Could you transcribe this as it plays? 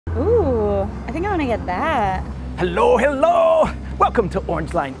want to get that? Hello, hello! Welcome to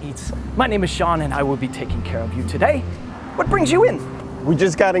Orange Line Eats. My name is Shawn and I will be taking care of you today. What brings you in? We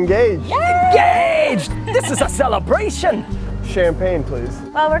just got engaged. Yay! Engaged! This is a celebration! Champagne, please.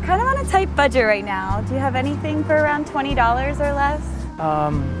 Well, we're kind of on a tight budget right now. Do you have anything for around $20 or less?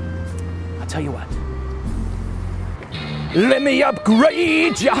 I'll tell you what. Let me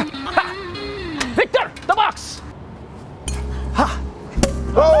upgrade ya! Ha! Victor, the box! Ha!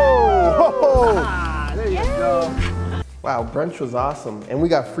 Oh! There you go. Wow, brunch was awesome. And we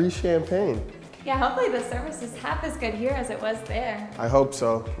got free champagne. Yeah, hopefully the service is half as good here as it was there. I hope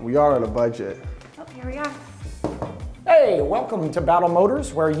so. We are on a budget. Oh, here we are. Hey, welcome to Battle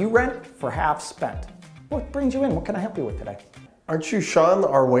Motors, where you rent for half spent. What brings you in? What can I help you with today? Aren't you Shawn,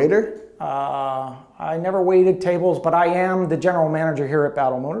 our waiter? I never waited tables, but I am the general manager here at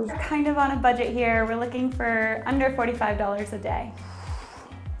Battle Motors. We're kind of on a budget here. We're looking for under $45 a day.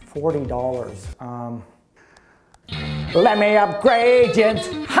 $40. Let me upgrade you.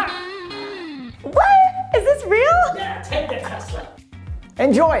 Ha! What? Is this real? Yeah, take the Tesla.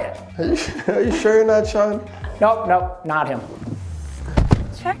 Enjoy it. Are you sure you're not Shawn? Nope, nope, not him.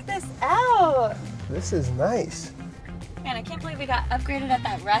 Check this out. This is nice. Man, I can't believe we got upgraded at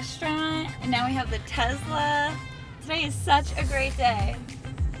that restaurant, and now we have the Tesla. Today is such a great day.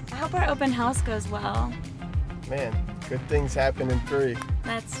 I hope our open house goes well. Man, good things happen in 3.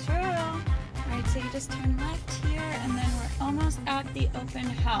 That's true. All right, so you just turn left here, and then we're almost at the open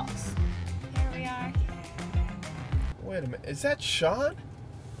house. Here we are. Wait a minute, is that Shawn?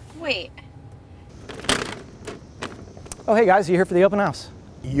 Wait. Oh, hey guys, you here for the open house?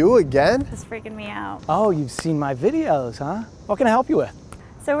 You again? This is freaking me out. Oh, you've seen my videos, huh? What can I help you with?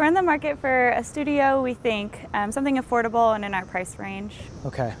 So we're in the market for a studio, we think, something affordable and in our price range.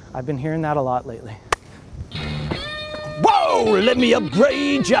 Okay, I've been hearing that a lot lately. Whoa, let me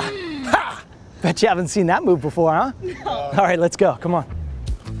upgrade ya! Ha! Bet you haven't seen that move before, huh? No. All right, let's go, come on.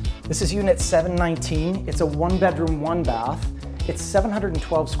 This is unit 719. It's a 1-bedroom, 1-bath. It's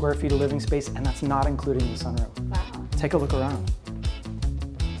 712 square feet of living space, and that's not including the sunroom. Wow. Take a look around.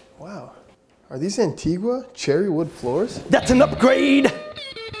 Wow. Are these Antigua Cherry wood floors? That's an upgrade!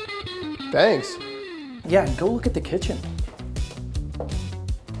 Thanks. Yeah, and go look at the kitchen.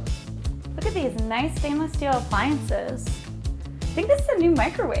 Look at these nice stainless steel appliances. I think this is a new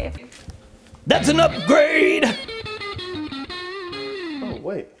microwave. That's an upgrade! Oh,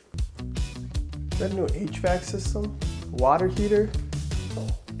 wait. Is that a new HVAC system? Water heater?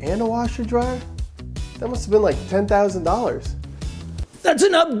 And a washer dryer? That must have been like $10,000. That's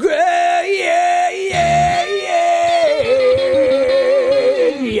an upgrade! Yeah, yeah, yeah!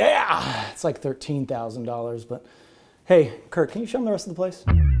 Yeah! It's like $13,000, but hey, Kurt, can you show them the rest of the place?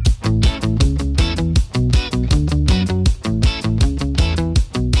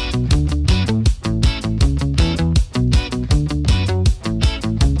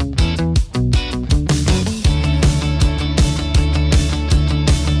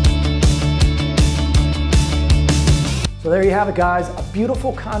 So there you have it, guys, a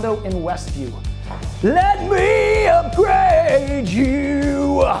beautiful condo in Westview. Let me upgrade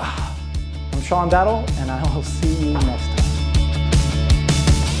you! I'm Shawn Battle, and I will see you next time.